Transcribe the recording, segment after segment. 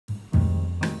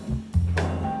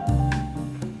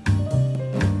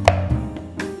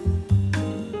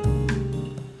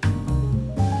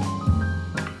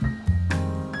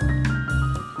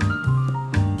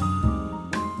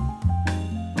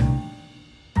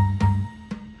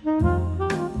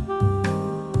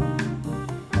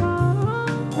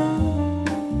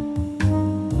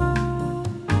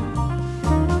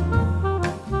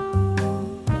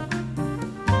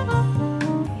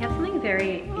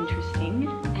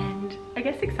I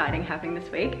guess, exciting happening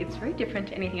this week. It's very different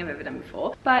to anything I've ever done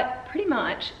before, but pretty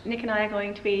much Nick and I are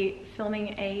going to be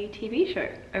filming a TV show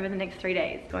over the next 3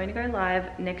 days. It's going to go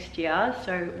live next year,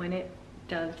 so when it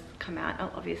does come out,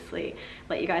 I'll obviously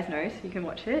let you guys know so you can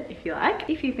watch it if you like.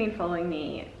 If you've been following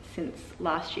me since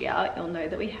last year, you'll know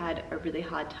that we had a really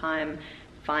hard time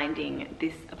finding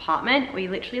this apartment. We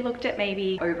literally looked at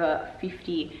maybe over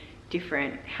 50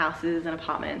 different houses and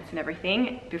apartments and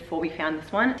everything before we found this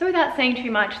one. So without saying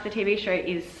too much, the TV show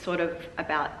is sort of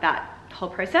about that whole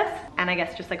process, and I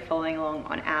guess just like following along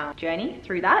on our journey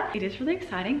through that. It is really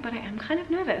exciting, but I am kind of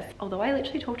nervous. Although I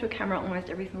literally talk to a camera almost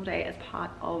every single day as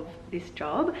part of this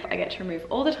job, I get to remove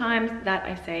all the times that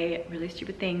I say really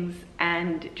stupid things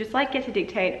and just like get to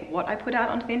dictate what I put out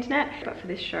onto the internet. But for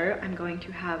this show, I'm going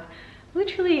to have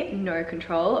literally no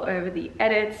control over the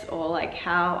edits or like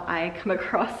how I come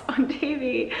across on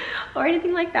TV or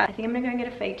anything like that. I think I'm gonna go and get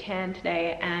a fake tan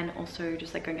today, and also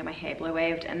just like go and get my hair blow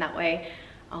waved, and that way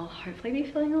I'll hopefully be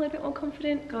feeling a little bit more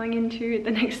confident going into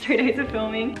the next 3 days of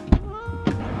filming.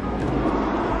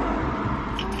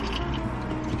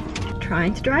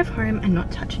 Trying to drive home and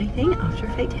not touch anything after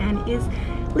a fake tan is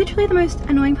literally the most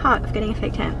annoying part of getting a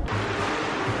fake tan.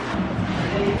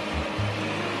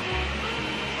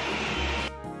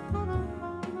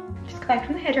 Just back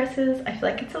from the hairdressers. I feel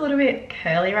like it's a little bit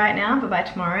curly right now, but by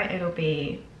tomorrow it'll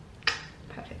be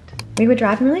perfect. We were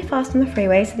driving really fast on the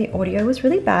freeway, so the audio was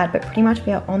really bad, but pretty much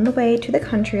we are on the way to the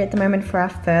country at the moment for our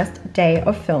first day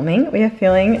of filming. We are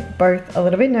feeling both a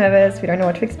little bit nervous. We don't know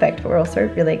what to expect, but we're also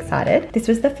really excited. This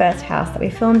was the first house that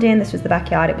we filmed in. This was the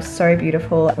backyard. It was so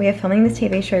beautiful. We are filming this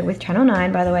TV show with Channel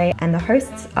 9, by the way, and the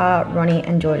hosts are Ronnie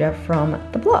and Georgia from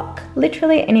The Block.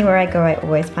 Literally anywhere I go, I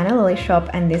always find a lolly shop,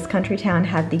 and this country town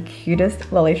had the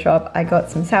cutest lolly shop. I got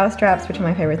some sour straps, which are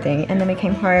my favorite thing, and then we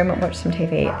came home, watched some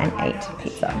TV, and ate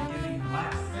pizza.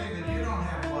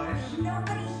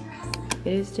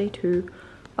 It is day 2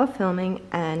 of filming,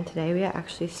 and today we are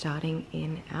actually starting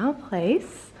in our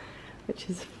place, which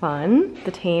is fun.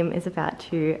 The team is about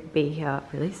to be here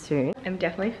really soon. I'm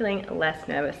definitely feeling less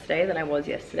nervous today than I was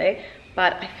yesterday,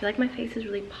 but I feel like my face is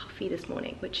really puffy this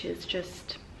morning, which is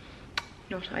just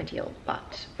not ideal,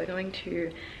 but we're going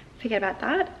to forget about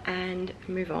that and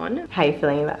move on. How are you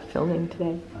feeling about filming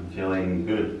today? I'm feeling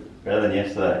good. Better than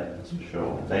yesterday, that's for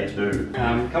sure. Day 2.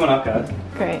 Coming up, guys.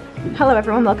 Great. Hello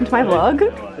everyone, welcome to my vlog.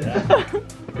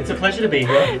 It's a pleasure to be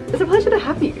here. It's a pleasure to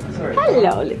have you. Sorry.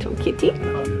 Hello, little kitty.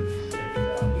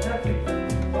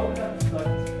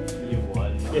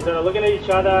 You're sort of looking at each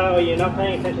other, or you're not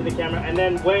paying attention to the camera, and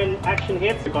then when action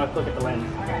hits, you both look at the lens.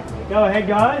 Okay. Go ahead,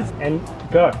 guys, and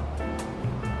go.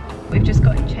 We've just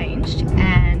gotten changed,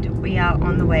 and we are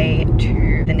on the way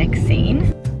to the next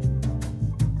scene.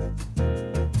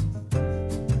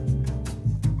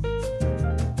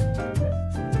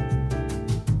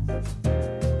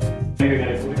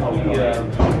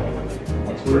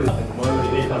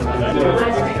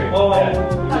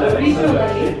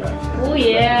 Oh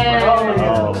yeah!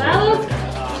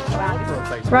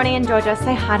 Ronnie and Georgia,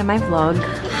 say hi to my vlog.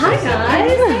 Hi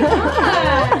guys!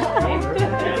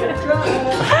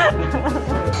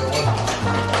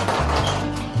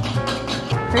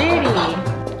 Pretty!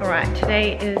 Alright,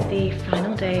 today is the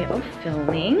final day of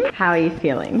filming. How are you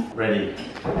feeling? Ready.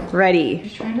 Ready.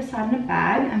 Just trying to decide on a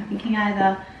bag. I'm thinking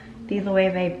either the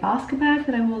Loewe basket bag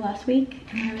that I wore last week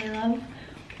and I really love,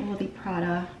 or the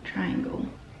Prada triangle.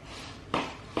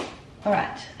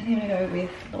 Alright, I think I'm gonna go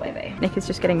with Loewe. Nick is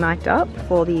just getting mic'd up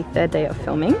for the 3rd day of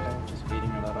filming. Just beating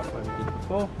it up like we did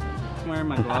before. I'm wearing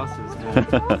my glasses.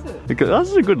 This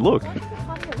is a good look.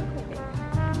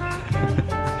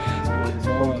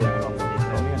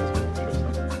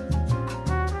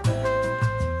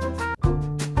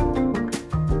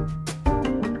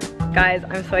 Guys,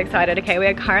 I'm so excited. Okay, we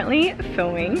are currently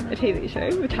filming a TV show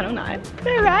with Channel 9.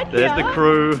 They're right here. There's the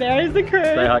crew. There is the crew.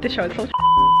 The show is called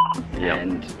Yep.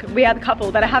 and we are the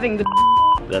couple that are having the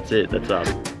That's it, that's us.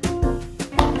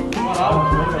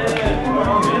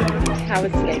 How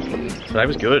was skating? So that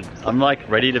was good. I'm like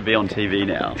ready to be on TV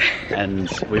now, and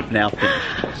we've now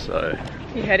finished, so.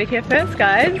 You heard it here first,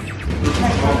 guys.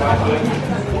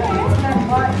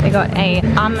 We got a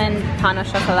almond pain au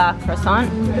chocolat croissant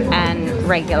and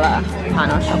regular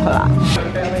pain au chocolat.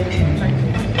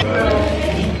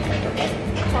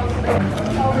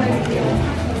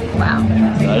 Wow.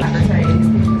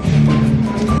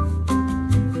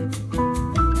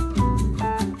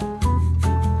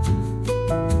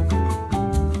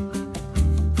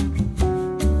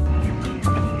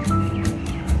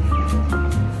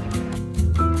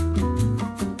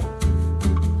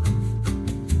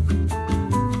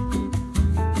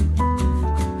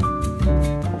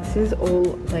 This is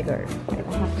full Lego. I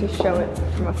have to show it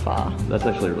from afar. That's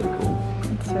actually really cool.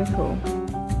 It's so cool.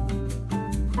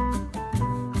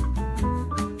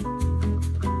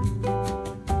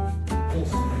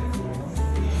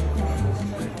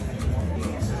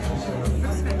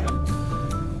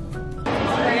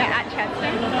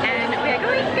 And we are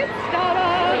going to get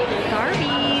started.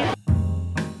 Barbie.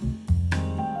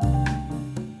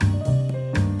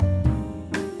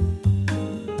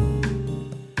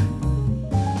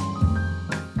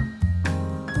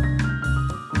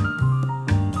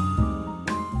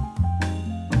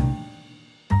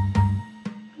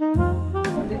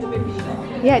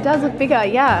 Yeah, it does look bigger,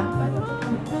 yeah.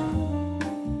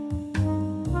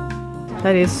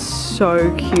 That is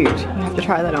so cute. You have to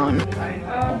try that on.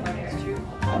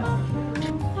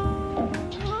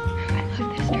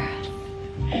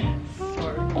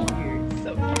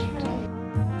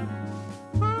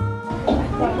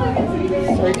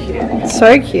 So cute.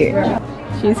 So cute.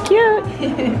 She's cute.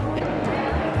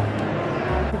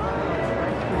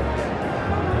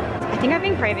 I think I've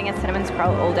been craving a cinnamon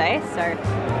scroll all day, so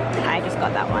I just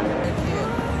got that one.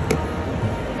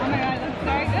 Oh my god, it looks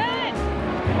so good.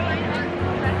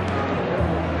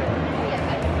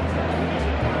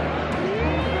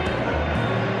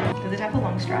 Does it have a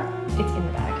long strap? It's in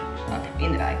the bag. Oh,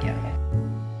 in the bag, yeah. Okay.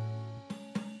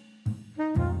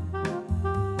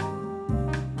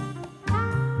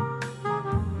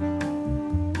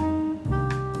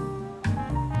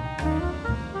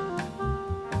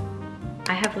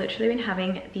 I have literally been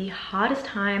having the hardest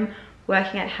time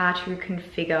working out how to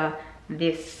configure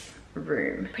this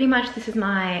room. Pretty much this is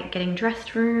my getting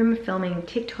dressed room, filming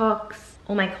TikToks,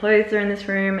 all my clothes are in this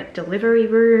room, delivery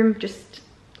room, just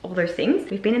all those things.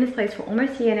 We've been in this place for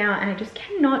almost a year now and I just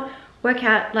cannot work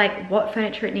out like what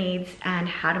furniture it needs and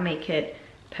how to make it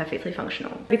perfectly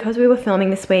functional. Because we were filming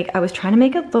this week, I was trying to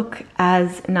make it look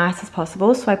as nice as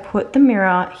possible. So I put the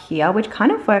mirror here, which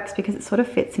kind of works because it sort of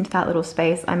fits into that little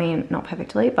space. I mean, not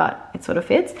perfectly, but it sort of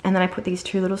fits. And then I put these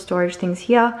two little storage things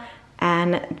here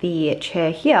and the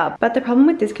chair here. But the problem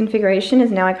with this configuration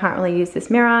is now I can't really use this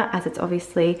mirror as it's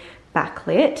obviously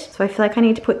backlit. So I feel like I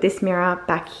need to put this mirror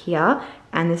back here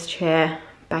and this chair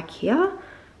back here.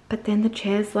 But then the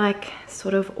chair's like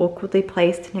sort of awkwardly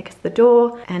placed next to the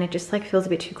door and it just like feels a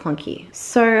bit too clunky.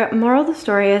 So moral of the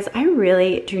story is I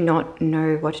really do not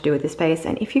know what to do with this space.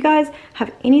 And if you guys have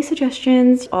any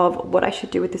suggestions of what I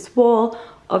should do with this wall,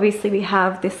 obviously we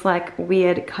have this like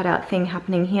weird cutout thing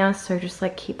happening here. So just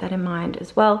like keep that in mind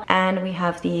as well. And we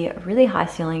have the really high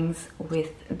ceilings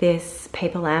with this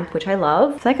paper lamp, which I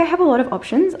love. It's like I have a lot of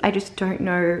options. I just don't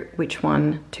know which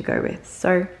one to go with.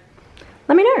 So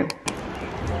let me know.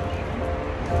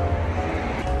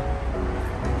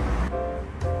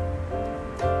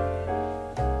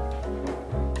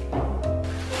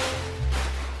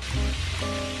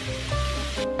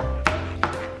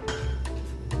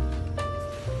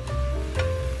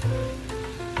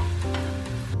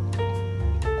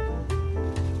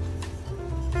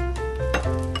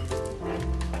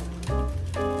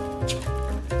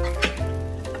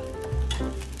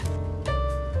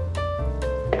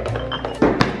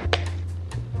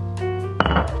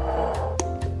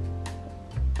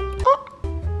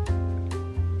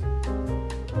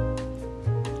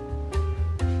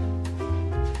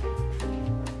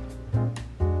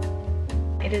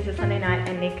 It is a Sunday night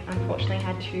and Nick unfortunately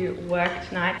had to work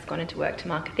tonight. He's gone into work to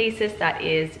mark a thesis that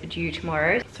is due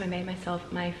tomorrow. So I made myself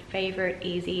my favorite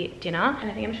easy dinner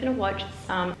and I think I'm just gonna watch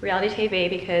some reality TV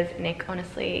because Nick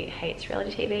honestly hates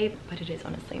reality TV, but it is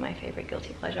honestly my favorite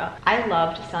guilty pleasure. I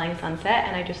loved Selling Sunset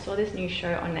and I just saw this new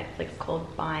show on Netflix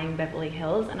called Buying Beverly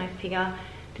Hills and I figure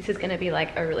this is gonna be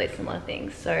like a really similar thing.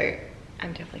 So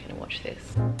I'm definitely gonna watch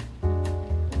this.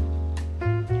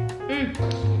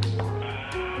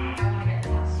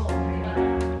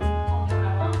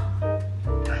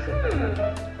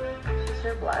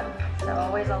 Blood, so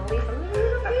always I'll leave a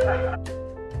little bit.